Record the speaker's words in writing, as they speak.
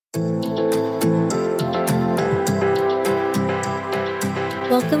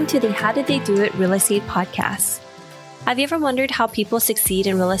Welcome to the How Did They Do It Real Estate Podcast. Have you ever wondered how people succeed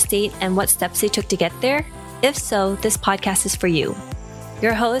in real estate and what steps they took to get there? If so, this podcast is for you.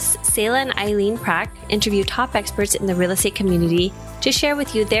 Your hosts, Selah and Eileen Prack, interview top experts in the real estate community to share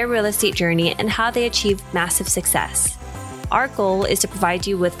with you their real estate journey and how they achieved massive success. Our goal is to provide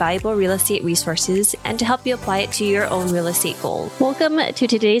you with valuable real estate resources and to help you apply it to your own real estate goals. Welcome to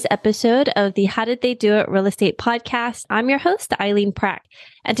today's episode of the How Did They Do It Real Estate Podcast. I'm your host, Eileen Prack.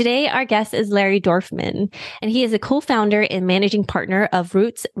 And today our guest is Larry Dorfman, and he is a co-founder and managing partner of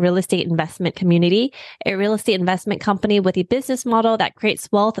Roots Real Estate Investment Community, a real estate investment company with a business model that creates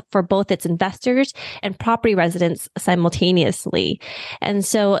wealth for both its investors and property residents simultaneously. And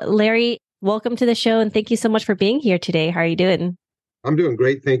so, Larry, welcome to the show, and thank you so much for being here today. How are you doing? I'm doing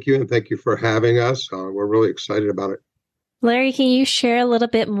great. Thank you. And thank you for having us. We're really excited about it. Larry, can you share a little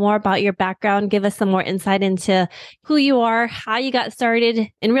bit more about your background? Give us some more insight into who you are, how you got started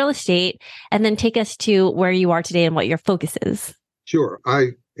in real estate, and then take us to where you are today and what your focus is. Sure.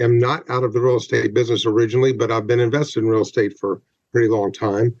 I am not out of the real estate business originally, but I've been invested in real estate for a pretty long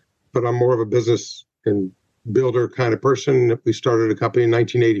time. But I'm more of a business and builder kind of person. We started a company in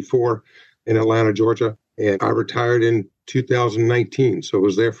 1984 in Atlanta, Georgia, and I retired in 2019. So I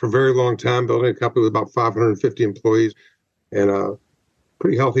was there for a very long time, building a company with about 550 employees and a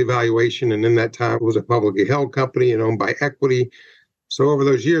pretty healthy valuation. And in that time, it was a publicly held company and owned by equity. So over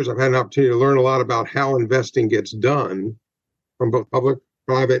those years, I've had an opportunity to learn a lot about how investing gets done from both public,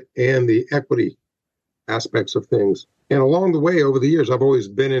 private, and the equity aspects of things. And along the way, over the years, I've always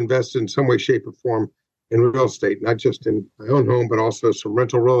been invested in some way, shape, or form in real estate, not just in my own home, but also some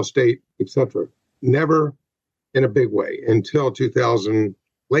rental real estate, etc. Never in a big way until 2000,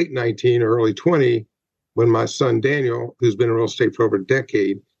 late 19, early 20, when my son Daniel, who's been in real estate for over a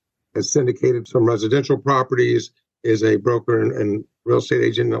decade, has syndicated some residential properties, is a broker and real estate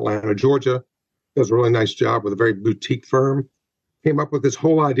agent in Atlanta, Georgia, does a really nice job with a very boutique firm, came up with this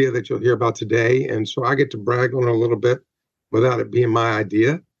whole idea that you'll hear about today. And so I get to brag on it a little bit without it being my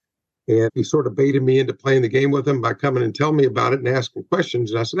idea. And he sort of baited me into playing the game with him by coming and telling me about it and asking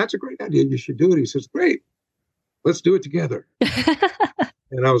questions. And I said, that's a great idea. You should do it. He says, great, let's do it together.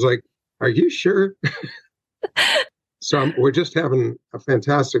 And I was like, are you sure? So we're just having a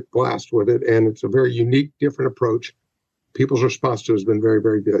fantastic blast with it. And it's a very unique, different approach. People's response to it has been very,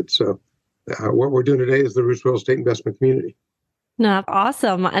 very good. So what we're doing today is the Roots Real Estate Investment Community. No,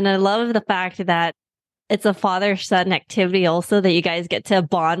 awesome. And I love the fact that it's a father-son activity also that you guys get to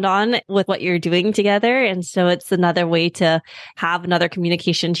bond on with what you're doing together. And so it's another way to have another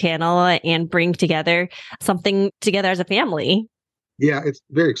communication channel and bring together something together as a family. Yeah, it's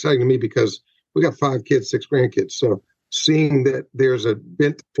very exciting to me because we got 5 kids, 6 grandkids. So seeing that there's a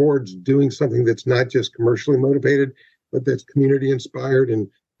bent towards doing something that's not just commercially motivated, but that's community inspired and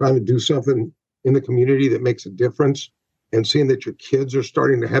trying to do something in the community that makes a difference, and seeing that your kids are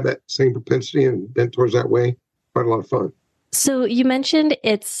starting to have that same propensity and bent towards that way, quite a lot of fun. So you mentioned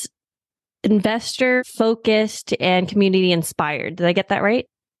it's investor focused and community inspired. Did I get that right?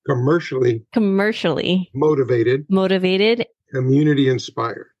 Commercially motivated, community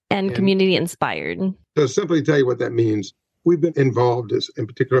inspired. And community inspired. So simply tell you what that means. We've been involved, in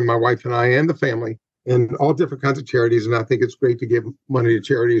particular, my wife and I and the family, in all different kinds of charities. And I think it's great to give money to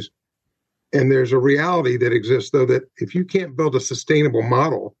charities. And there's a reality that exists, though, that if you can't build a sustainable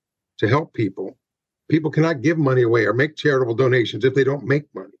model to help people, people cannot give money away or make charitable donations if they don't make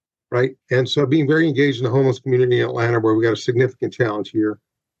money, right? And so being very engaged in the homeless community in Atlanta, where we got a significant challenge here,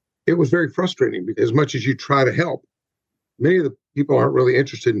 it was very frustrating because as much as you try to help, many of the people aren't really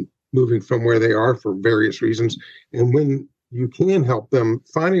interested in moving from where they are for various reasons. And when you can help them,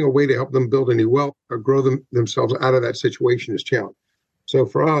 finding a way to help them build any wealth or grow themselves out of that situation is challenging. So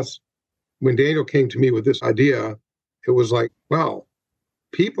for us, when Daniel came to me with this idea, it was like, wow,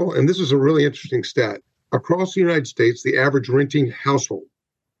 people, and this is a really interesting stat, across the United States, the average renting household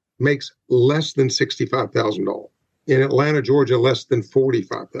makes less than $65,000. In Atlanta, Georgia, less than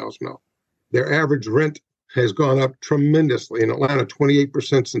 $45,000. Their average rent has gone up tremendously. In Atlanta,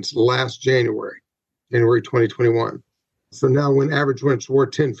 28% since last January 2021. So now when average rents were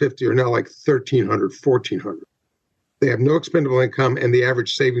 $1,050 are now like $1,300, $1,400. They have no expendable income, and the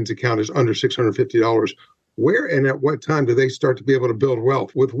average savings account is under $650. Where and at what time do they start to be able to build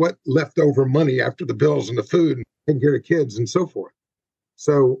wealth with what leftover money after the bills and the food and taking care of kids and so forth?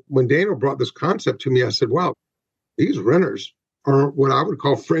 So when Daniel brought this concept to me, I said, wow, these renters are what I would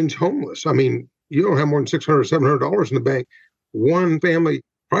call fringe homeless. I mean, you don't have more than $600 or $700 in the bank, one family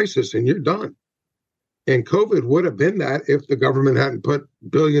crisis, and you're done. And COVID would have been that if the government hadn't put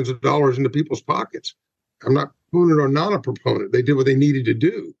billions of dollars into people's pockets. I'm not proponent or not a proponent. They did what they needed to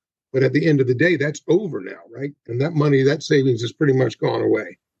do. But at the end of the day, that's over now, right? And that money, that savings is pretty much gone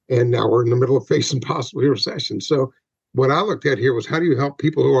away. And now we're in the middle of facing possibly a recession. So what I looked at here was, how do you help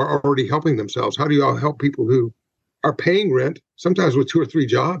people who are already helping themselves? How do you all help people who are paying rent, sometimes with 2 or 3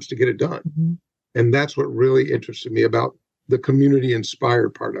 jobs to get it done? Mm-hmm. And that's what really interested me about the community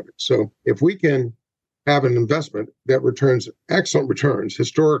inspired part of it. So if we can have an investment that returns excellent returns,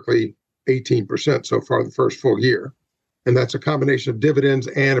 historically 18% so far the first full year, and that's a combination of dividends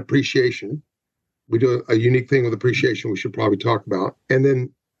and appreciation. We do a unique thing with appreciation we should probably talk about. And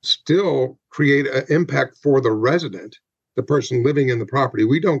then still create an impact for the resident, the person living in the property.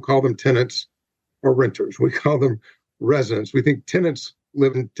 We don't call them tenants or renters. We call them residents. We think tenants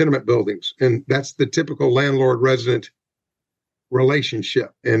live in tenement buildings, and that's the typical landlord-resident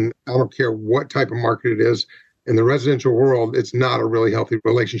relationship. And I don't care what type of market it is. In the residential world, it's not a really healthy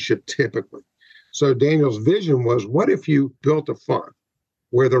relationship typically. So Daniel's vision was, what if you built a fund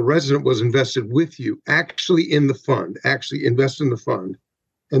where the resident was invested with you, actually in the fund, actually invest in the fund.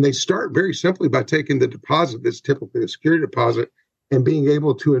 And they start very simply by taking the deposit that's typically a security deposit and being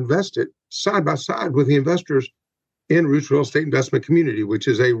able to invest it side by side with the investors in Roots Real Estate Investment Community, which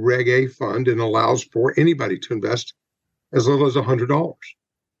is a Reg A fund and allows for anybody to invest as little as $100.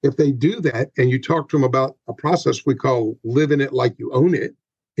 If they do that and you talk to them about a process we call live in it like you own it,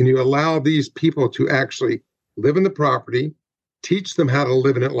 and you allow these people to actually live in the property, teach them how to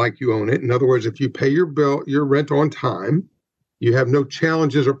live in it like you own it. In other words, if you pay your bill, your rent on time, you have no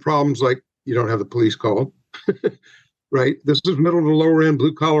challenges or problems like you don't have the police called, right? This is middle to lower end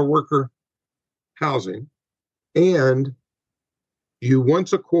blue collar worker housing. And you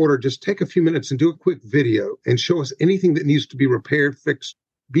once a quarter, just take a few minutes and do a quick video and show us anything that needs to be repaired, fixed.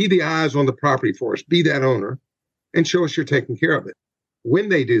 Be the eyes on the property for us, be that owner, and show us you're taking care of it. When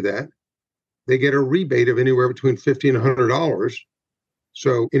they do that, they get a rebate of anywhere between $50 and $100.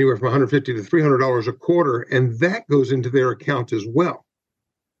 So anywhere from $150 to $300 a quarter, and that goes into their account as well.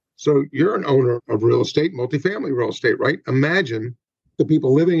 So you're an owner of real estate, multifamily real estate, right? Imagine the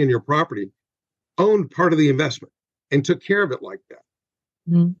people living in your property owned part of the investment and took care of it like that.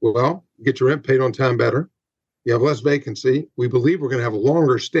 Mm-hmm. Well, get your rent paid on time better. You have less vacancy. We believe we're going to have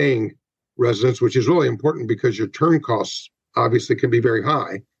longer staying residents, which is really important because your turn costs obviously can be very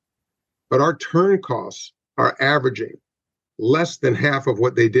high. But our turn costs are averaging less than half of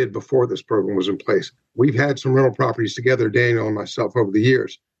what they did before this program was in place. We've had some rental properties together, Daniel and myself, over the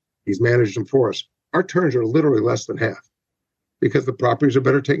years. He's managed them for us. Our turns are literally less than half because the properties are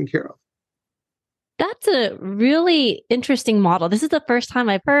better taken care of. That's a really interesting model. This is the first time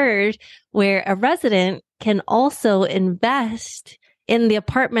I've heard where a resident can also invest in the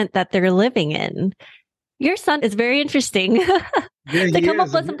apartment that they're living in. Your son is very interesting to come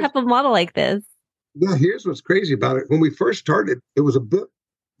up with some type of model like this. Yeah, here's what's crazy about it. When we first started, it was a bit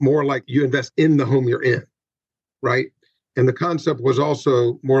more like you invest in the home you're in, right? And the concept was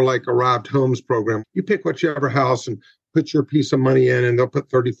also more like Arrived Homes program. You pick whichever house and put your piece of money in, and they'll put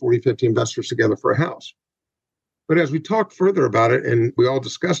 30, 40, 50 investors together for a house. But as we talked further about it, and we all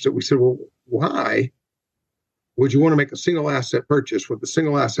discussed it, we said, well, why would you want to make a single asset purchase with a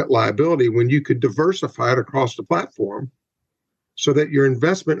single asset liability when you could diversify it across the platform so that your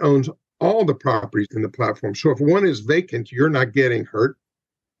investment owns all the properties in the platform? So if one is vacant, you're not getting hurt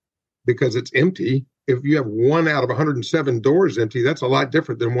because it's empty. If you have 1 out of 107 doors empty, that's a lot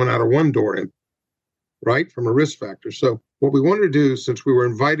different than 1 out of 1 door empty, right? From a risk factor. So what we wanted to do, since we were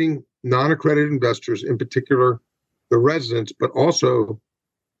inviting non-accredited investors, in particular the residents, but also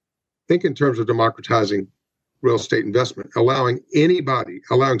think in terms of democratizing real estate investment, allowing anybody,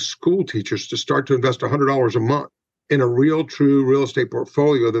 allowing school teachers to start to invest $100 a month in a real, true real estate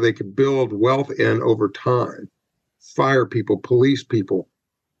portfolio that they could build wealth in over time. Fire people, police people,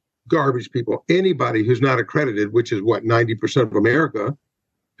 garbage people, anybody who's not accredited, which is what, 90% of America,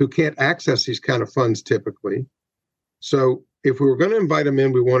 who can't access these kind of funds typically. So if we were going to invite them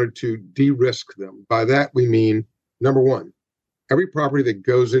in, we wanted to de-risk them. By that, we mean, number one, every property that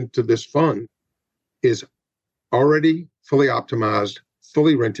goes into this fund is already fully optimized,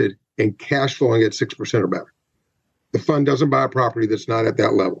 fully rented, and cash flowing at 6% or better. The fund doesn't buy a property that's not at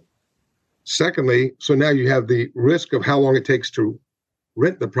that level. Secondly, so now you have the risk of how long it takes to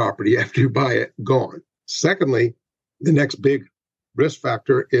rent the property after you buy it gone. Secondly, the next big risk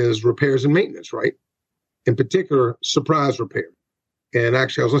factor is repairs and maintenance, right? In particular, surprise repair. And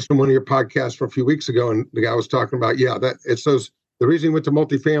actually, I was listening to one of your podcasts from a few weeks ago, and the guy was talking about, that it's those. The reason he went to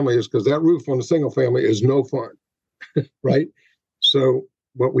multifamily is because that roof on a single family is no fun, right? So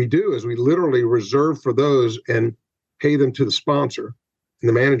what we do is we literally reserve for those and pay them to the sponsor and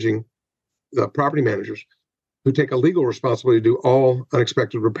the property managers who take a legal responsibility to do all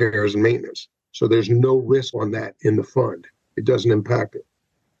unexpected repairs and maintenance. So there's no risk on that in the fund. It doesn't impact it.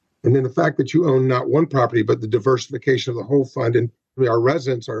 And then the fact that you own not one property, but the diversification of the whole fund. And our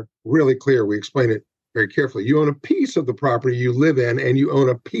residents are really clear. We explain it very carefully. You own a piece of the property you live in, and you own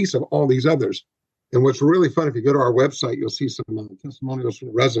a piece of all these others. And what's really fun, if you go to our website, you'll see some testimonials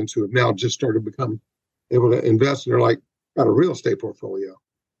from residents who have now just started to become able to invest. And they're like, got a real estate portfolio.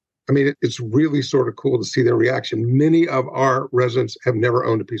 I mean, it's really sort of cool to see their reaction. Many of our residents have never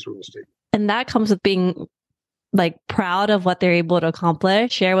owned a piece of real estate. And that comes with being like proud of what they're able to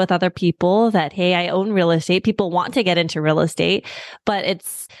accomplish, share with other people that, hey, I own real estate. People want to get into real estate, but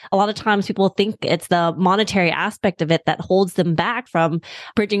it's a lot of times people think it's the monetary aspect of it that holds them back from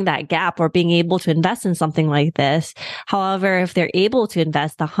bridging that gap or being able to invest in something like this. However, if they're able to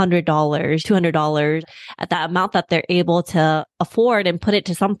invest $100, $200 at that amount that they're able to afford and put it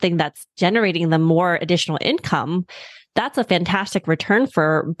to something that's generating them more additional income, that's a fantastic return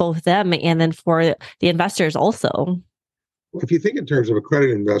for both them and then for the investors also. Well, if you think in terms of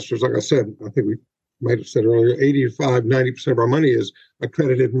accredited investors, like I said, I think we might have said earlier, 85, 90% of our money is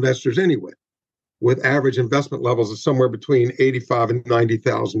accredited investors anyway, with average investment levels of somewhere between $85,000 and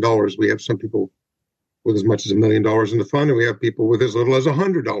 $90,000. We have some people with as much as $1 million in the fund, and we have people with as little as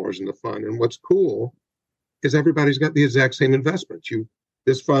 $100 in the fund. And what's cool is everybody's got the exact same investment.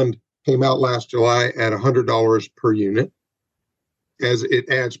 This fund came out last July at $100 per unit. As it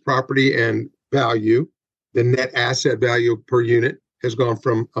adds property and value, the net asset value per unit has gone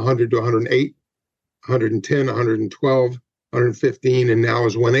from 100 to 108, 110, 112, 115, and now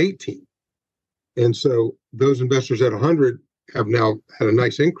is 118. And so those investors at 100 have now had a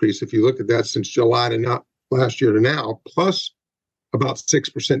nice increase. If you look at that since July to now, last year to now, plus about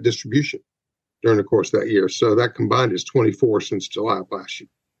 6% distribution during the course of that year. So that combined is 24 since July of last year.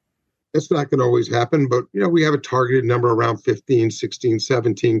 That's not going to always happen, but we have a targeted number around 15, 16,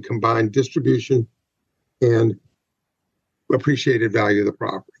 17 combined distribution and appreciated value of the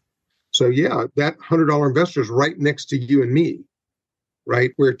property. So yeah, that $100 investor is right next to you and me,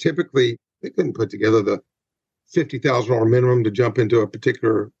 right? Where typically they couldn't put together the $50,000 minimum to jump into a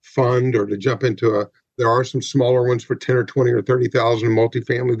particular fund or to jump into there are some smaller ones for 10 or 20 or 30,000 in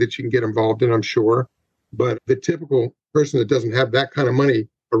multifamily that you can get involved in, I'm sure. But the typical person that doesn't have that kind of money,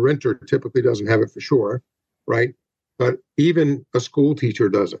 a renter typically doesn't have it for sure, right? But even a school teacher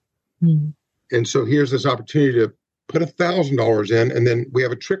doesn't. Mm. And so here's this opportunity to put $1,000 in, and then we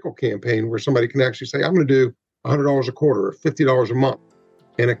have a trickle campaign where somebody can actually say, I'm going to do $100 a quarter or $50 a month,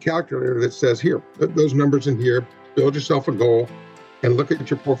 and a calculator that says, here, put those numbers in here, build yourself a goal, and look at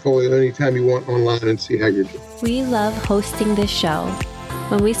your portfolio anytime you want online and see how you're doing. We love hosting this show.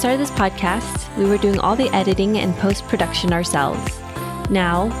 When we started this podcast, we were doing all the editing and post-production ourselves.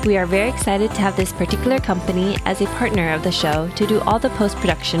 Now, we are very excited to have this particular company as a partner of the show to do all the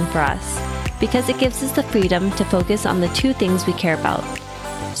post-production for us, because it gives us the freedom to focus on the two things we care about: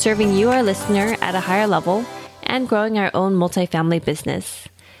 serving you, our listener, at a higher level, and growing our own multifamily business.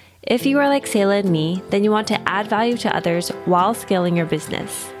 If you are like Sayla and me, then you want to add value to others while scaling your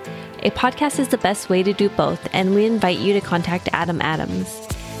business. A podcast is the best way to do both, and we invite you to contact Adam Adams.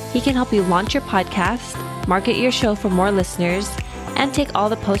 He can help you launch your podcast, market your show for more listeners, and take all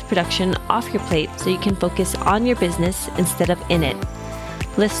the post-production off your plate so you can focus on your business instead of in it.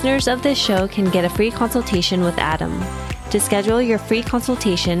 Listeners of this show can get a free consultation with Adam. To schedule your free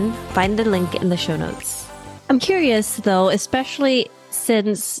consultation, find the link in the show notes. I'm curious though, especially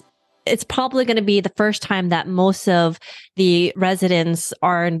since it's probably going to be the first time that most of the residents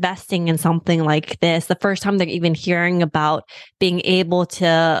are investing in something like this, the first time they're even hearing about being able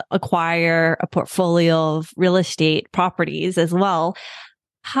to acquire a portfolio of real estate properties as well.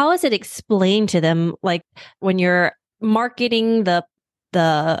 How is it explained to them, like when you're marketing the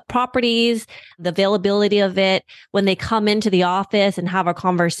properties, the availability of it, when they come into the office and have a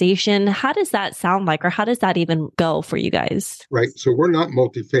conversation? How does that sound like, or how does that even go for you guys? Right. So we're not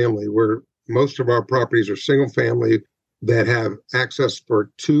multifamily. Most of our properties are single family that have access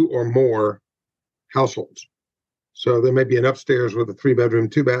for 2 or more households. So there may be an upstairs with a 3-bedroom,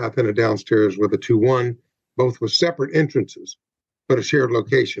 2-bath, and a downstairs with a 2-1, both with separate entrances, but a shared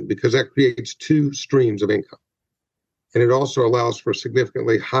location, because that creates 2 streams of income. And it also allows for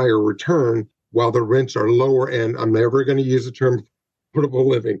significantly higher return while the rents are lower. And I'm never going to use the term affordable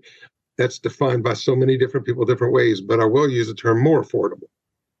living. That's defined by so many different people different ways, but I will use the term more affordable.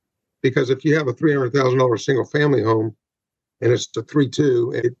 Because if you have a $300,000 single family home and it's a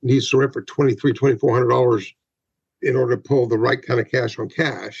 3-2, and it needs to rent for $2,300, $2,400 in order to pull the right kind of cash on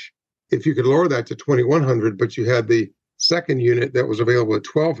cash, if you could lower that to $2,100, but you had the second unit that was available at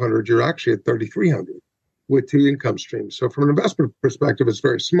 $1,200, you're actually at $3,300. with two income streams. So from an investment perspective, it's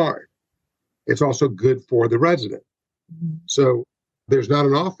very smart. It's also good for the resident. So there's not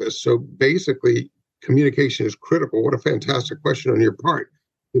an office. So basically, communication is critical. What a fantastic question on your part.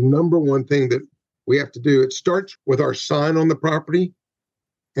 The number one thing that we have to do, it starts with our sign on the property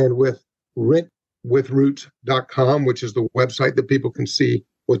and with rentwithroots.com, which is the website that people can see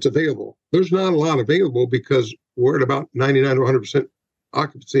what's available. There's not a lot available because we're at about 99 to 100%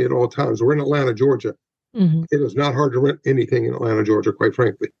 occupancy at all times. We're in Atlanta, Georgia. Mm-hmm. It is not hard to rent anything in Atlanta, Georgia, quite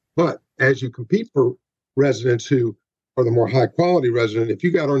frankly. But as you compete for residents who are the more high quality resident, if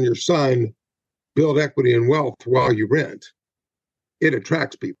you got on your sign, build equity and wealth while you rent, it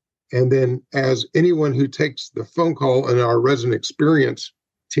attracts people. And then as anyone who takes the phone call in our resident experience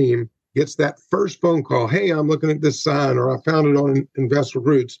team gets that first phone call, hey, I'm looking at this sign, or I found it on Invest with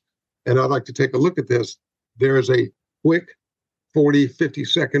Roots, and I'd like to take a look at this. There's a quick 40,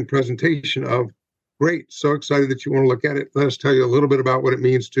 50-second presentation of, great, so excited that you want to look at it. Let us tell you a little bit about what it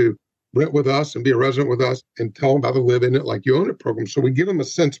means to rent with us and be a resident with us, and tell them about the Live In It Like You Own It program. So we give them a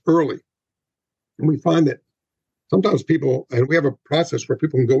sense early. And we find that sometimes people, and we have a process where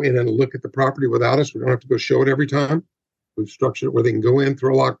people can go in and look at the property without us. We don't have to go show it every time. We've structured it where they can go in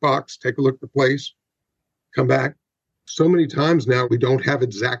through a lockbox, take a look at the place, come back. So many times now we don't have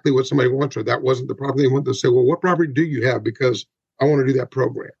exactly what somebody wants, or that wasn't the property they want. To say, well, what property do you have? Because I want to do that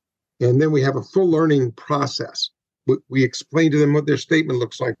program. And then we have a full learning process. We explain to them what their statement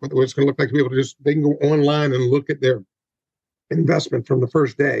looks like, what it's going to look like to be able to just, they can go online and look at their investment from the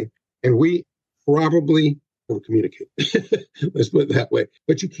first day. And we probably over-communicate. Let's put it that way.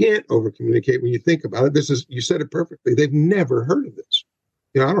 But you can't over-communicate when you think about it. This is, you said it perfectly. They've never heard of this.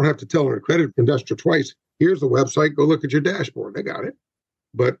 You know, I don't have to tell an accredited investor twice, here's the website, go look at your dashboard. They got it.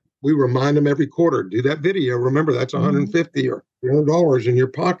 But we remind them every quarter, do that video. Remember, that's $150 or $300 in your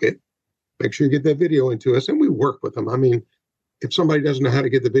pocket. Make sure you get that video into us. And we work with them. I mean, if somebody doesn't know how to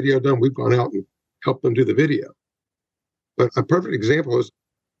get the video done, we've gone out and helped them do the video. But a perfect example is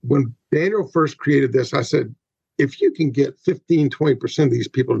when Daniel first created this, I said, if you can get 15, 20% of these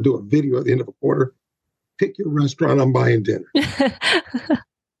people to do a video at the end of a quarter, pick your restaurant, I'm buying dinner.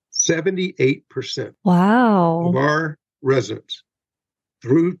 78% wow. of our residents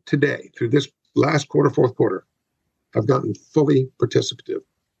through today, through this last quarter, fourth quarter, have gotten fully participative.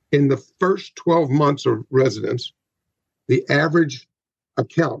 In the first 12 months of residence, the average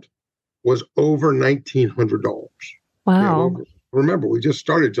account was over $1,900. Wow. Remember, we just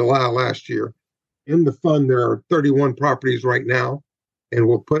started July last year. In the fund, there are 31 properties right now, and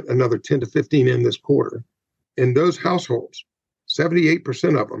we'll put another 10 to 15 in this quarter. In those households,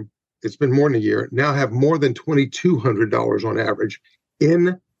 78% of them, it's been more than a year, now have more than $2,200 on average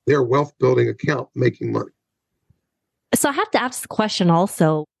in their wealth building account making money. So I have to ask the question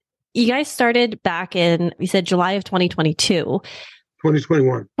also. You guys started back in, you said July of 2022.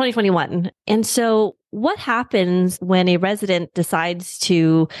 2021. 2021. And so what happens when a resident decides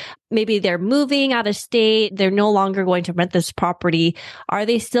to, maybe they're moving out of state, they're no longer going to rent this property. Are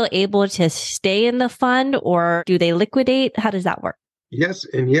they still able to stay in the fund, or do they liquidate? How does that work? Yes.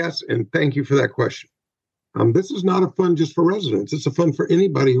 And thank you for that question. This is not a fund just for residents. It's a fund for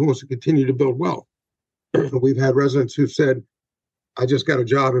anybody who wants to continue to build wealth. We've had residents who've said, I just got a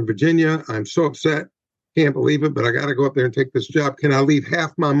job in Virginia. I'm so upset. Can't believe it, but I got to go up there and take this job. Can I leave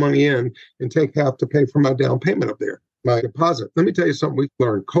half my money in and take half to pay for my down payment up there, my deposit? Let me tell you something we've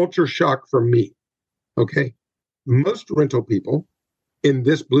learned. Culture shock for me. Okay. Most rental people in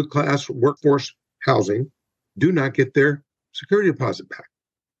this blue class workforce housing do not get their security deposit back.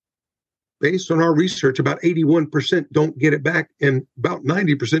 Based on our research, about 81% don't get it back, and about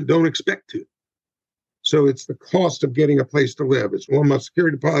 90% don't expect to. So it's the cost of getting a place to live. It's 1 month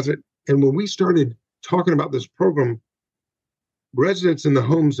security deposit. And when we started talking about this program, residents in the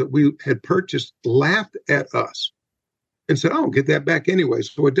homes that we had purchased laughed at us and said, I don't get that back anyway.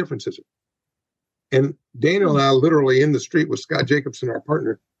 So what difference is it? And Daniel and I literally in the street with Scott Jacobson, our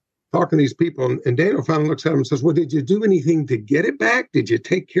partner, talking to these people. And Daniel finally looks at him and says, well, did you do anything to get it back? Did you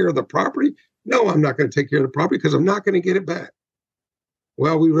take care of the property? No, I'm not going to take care of the property because I'm not going to get it back.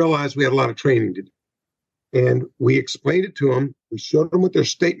 Well, we realized we had a lot of training to do. And we explained it to them. We showed them with their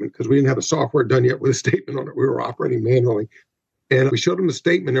statement because we didn't have the software done yet with a statement on it. We were operating manually. And we showed them the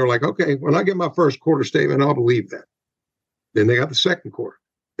statement. They're like, okay, when I get my first quarter statement, I'll believe that. Then they got the second quarter,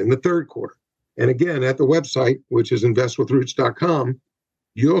 then the third quarter. And again, at the website, which is investwithroots.com,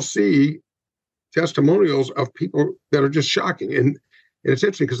 you'll see testimonials of people that are just shocking. And it's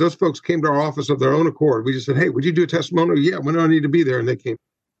interesting because those folks came to our office of their own accord. We just said, hey, would you do a testimonial? Yeah, when do I need to be there? And they came.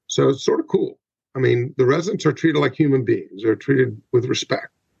 So it's sort of cool. I mean, the residents are treated like human beings. They're treated with respect.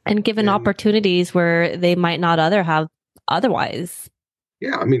 And given opportunities where they might not have otherwise.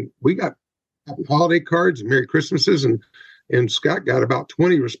 Yeah, I mean, we got happy holiday cards and Merry Christmases, and Scott got about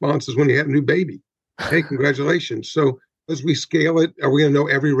 20 responses when he had a new baby. Hey, congratulations. So as we scale it, are we going to know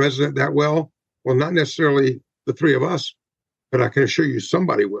every resident that well? Well, not necessarily the three of us, but I can assure you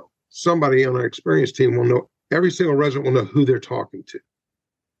somebody will. Somebody on our experience team will know, every single resident will know who they're talking to,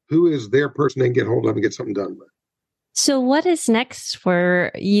 who is their person they can get hold of and get something done with. So what is next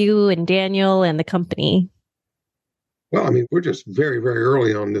for you and Daniel and the company? Well, I mean, we're just very, very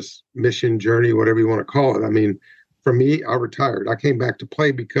early on this mission journey, whatever you want to call it. I mean, for me, I retired. I came back to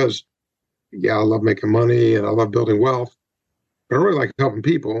play because, I love making money and I love building wealth, but I really like helping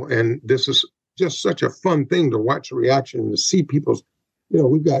people. And this is just such a fun thing to watch the reaction and to see people's,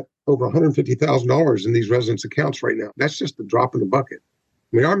 we've got over $150,000 in these residents' accounts right now. That's just the drop in the bucket.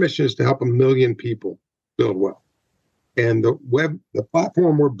 I mean, our mission is to help 1 million people build wealth. And the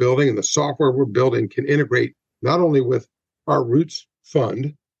platform we're building and the software we're building can integrate not only with our Roots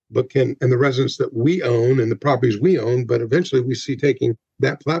fund, and the residents that we own and the properties we own, but eventually we see taking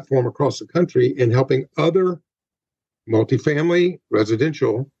that platform across the country and helping other multifamily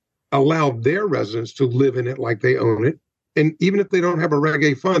residential allow their residents to live in it like they own it. And even if they don't have a Reg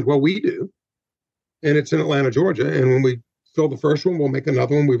A fund, well, we do. And it's in Atlanta, Georgia. And when we fill the first one, we'll make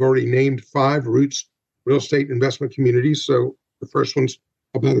another one. We've already named 5 Roots real estate investment communities. So the first one's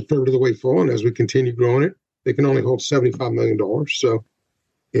about a third of the way full. And as we continue growing it, they can only hold $75 million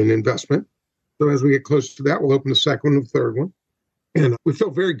in investment. So as we get close to that, we'll open the second and the third one. And we feel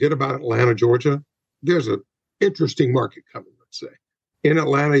very good about Atlanta, Georgia. There's an interesting market coming, let's say. In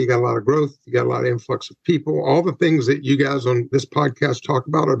Atlanta, you got a lot of growth. You got a lot of influx of people. All the things that you guys on this podcast talk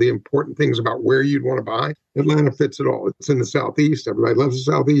about are the important things about where you'd want to buy. Atlanta fits it all. It's in the Southeast. Everybody loves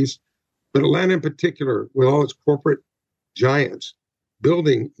the Southeast. But Atlanta in particular, with all its corporate giants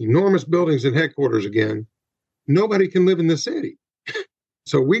building enormous buildings and headquarters again, nobody can live in the city.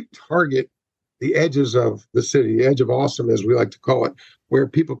 So we target the edges of the city, the edge of awesome, as we like to call it, where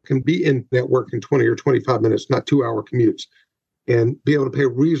people can be in network in 20 or 25 minutes, not 2-hour commutes, and be able to pay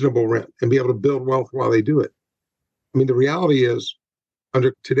reasonable rent and be able to build wealth while they do it. I mean, the reality is,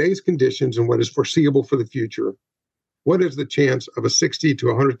 under today's conditions and what is foreseeable for the future, what is the chance of a $60,000 to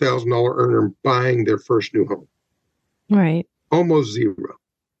 $100,000 earner buying their first new home? Right. Almost zero.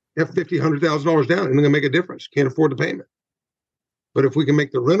 You have $50,000, $100,000 down, and they're going to make a difference. Can't afford the payment. But if we can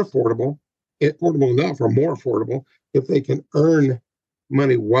make the rent affordable enough or more affordable, if they can earn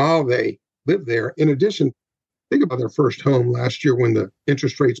money while they live there. In addition, think about their first home last year when the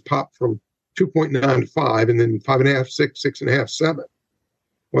interest rates popped from 2.9 to 5 and then 5.5, 6, 6.5, 7.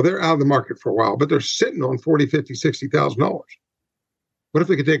 Well, they're out of the market for a while, but they're sitting on $40,000, $50,000, $60,000. What if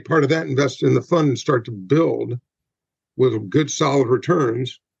they could take part of that, invest in the fund, and start to build with good, solid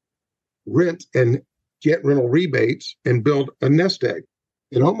returns, rent and get rental rebates, and build a nest egg?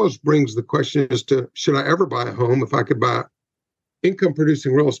 It almost brings the question as to, should I ever buy a home if I could buy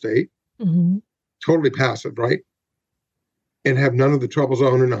income-producing real estate, totally passive, right, and have none of the troubles of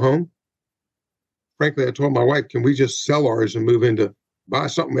owning a home? Frankly, I told my wife, can we just sell ours and move into, buy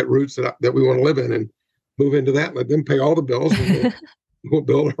something at Roots that we want to live in and move into that, let them pay all the bills, and we'll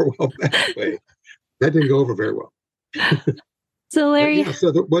build our wealth that way. That didn't go over very well. So Larry,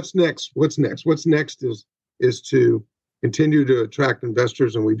 what's next? What's next is to continue to attract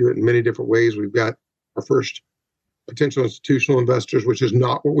investors, and we do it in many different ways. We've got our first potential institutional investors, which is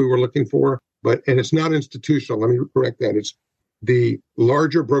not what we were looking for, and it's not institutional. Let me correct that. It's the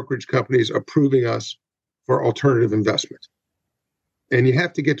larger brokerage companies approving us for alternative investment. And you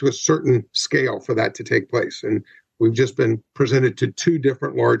have to get to a certain scale for that to take place. And we've just been presented to 2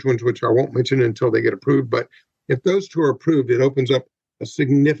 different large ones, which I won't mention until they get approved. But if those 2 are approved, it opens up a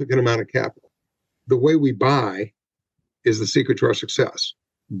significant amount of capital. The way we buy is the secret to our success.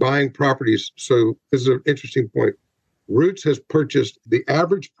 Buying properties. So this is an interesting point. Roots has purchased, the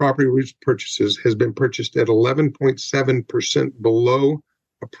average property Roots purchases has been purchased at 11.7% below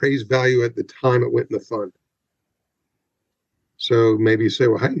appraised value at the time it went in the fund. So maybe you say,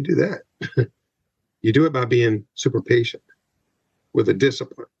 well, how do you do that? You do it by being super patient with a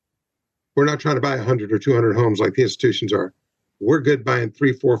discipline. We're not trying to buy 100 or 200 homes like the institutions are. We're good buying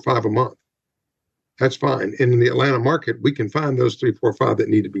 3, 4, 5 a month. That's fine. And in the Atlanta market, we can find those 3, 4, 5 that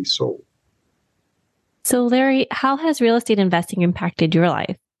need to be sold. So Larry, how has real estate investing impacted your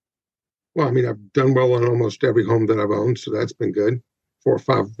life? Well, I mean, I've done well on almost every home that I've owned, so that's been good, 4 or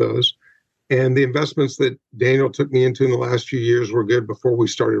 5 of those. And the investments that Daniel took me into in the last few years were good before we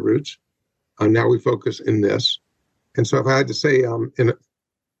started Roots. Now we focus in this. And so if I had to say,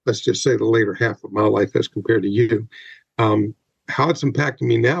 let's just say the later half of my life as compared to you, how it's impacting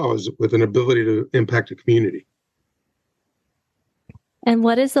me now is with an ability to impact a community. And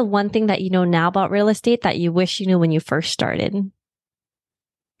what is the one thing that you know now about real estate that you wish you knew when you first started?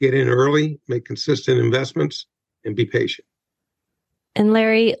 Get in early, make consistent investments, and be patient. And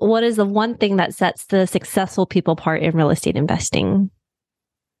Larry, what is the one thing that sets the successful people apart in real estate investing?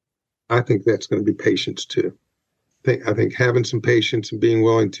 I think that's going to be patience too. I think having some patience and being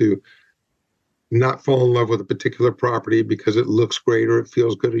willing to not fall in love with a particular property because it looks great or it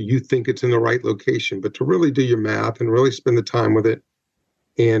feels good or you think it's in the right location, but to really do your math and really spend the time with it.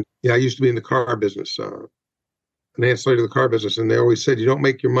 And I used to be in the car business, an ancillary to the car business, and they always said you don't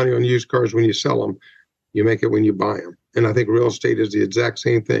make your money on used cars when you sell them, you make it when you buy them. And I think real estate is the exact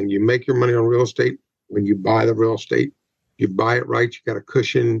same thing. You make your money on real estate when you buy the real estate. You buy it right, you got a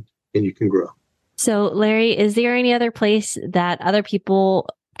cushion, and you can grow. So, Larry, is there any other place that other people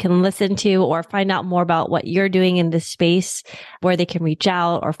can listen to or find out more about what you're doing in this space where they can reach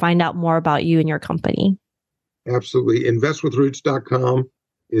out or find out more about you and your company? Absolutely. Investwithroots.com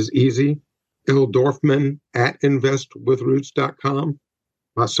is easy. Dorfman at investwithroots.com.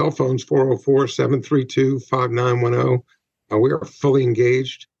 My cell phone's 404-732-5910. We are fully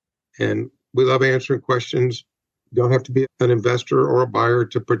engaged and we love answering questions. You don't have to be an investor or a buyer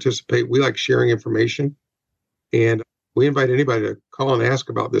to participate. We like sharing information. And we invite anybody to call and ask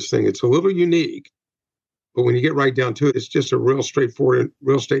about this thing. It's a little unique, but when you get right down to it, it's just a real straightforward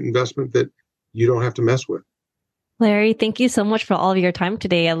real estate investment that you don't have to mess with. Larry, thank you so much for all of your time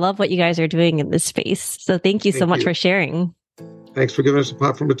today. I love what you guys are doing in this space. So thank you so much for sharing. Thanks for giving us a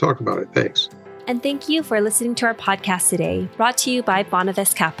platform to talk about it. Thanks. And thank you for listening to our podcast today, brought to you by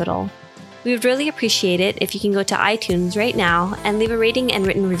Bonavest Capital. We would really appreciate it if you can go to iTunes right now and leave a rating and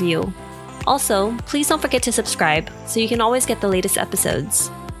written review. Also, please don't forget to subscribe so you can always get the latest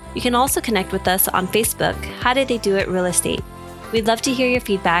episodes. You can also connect with us on Facebook, How Did They Do It Real Estate. We'd love to hear your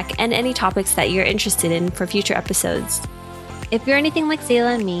feedback and any topics that you're interested in for future episodes. If you're anything like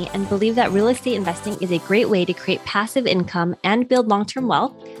Zayla and me and believe that real estate investing is a great way to create passive income and build long-term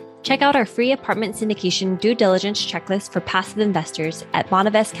wealth, check out our free apartment syndication due diligence checklist for passive investors at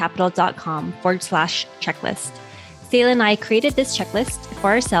bonavestcapital.com/checklist. Zayla and I created this checklist for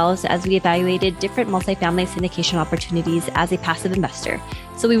ourselves as we evaluated different multifamily syndication opportunities as a passive investor.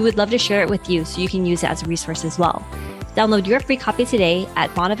 So we would love to share it with you so you can use it as a resource as well. Download your free copy today at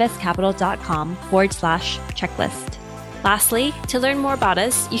bonavestcapital.com/checklist. Lastly, to learn more about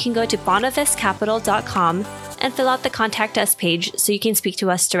us, you can go to bonavestcapital.com and fill out the Contact Us page so you can speak to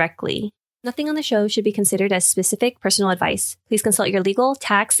us directly. Nothing on the show should be considered as specific personal advice. Please consult your legal,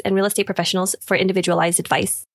 tax, and real estate professionals for individualized advice.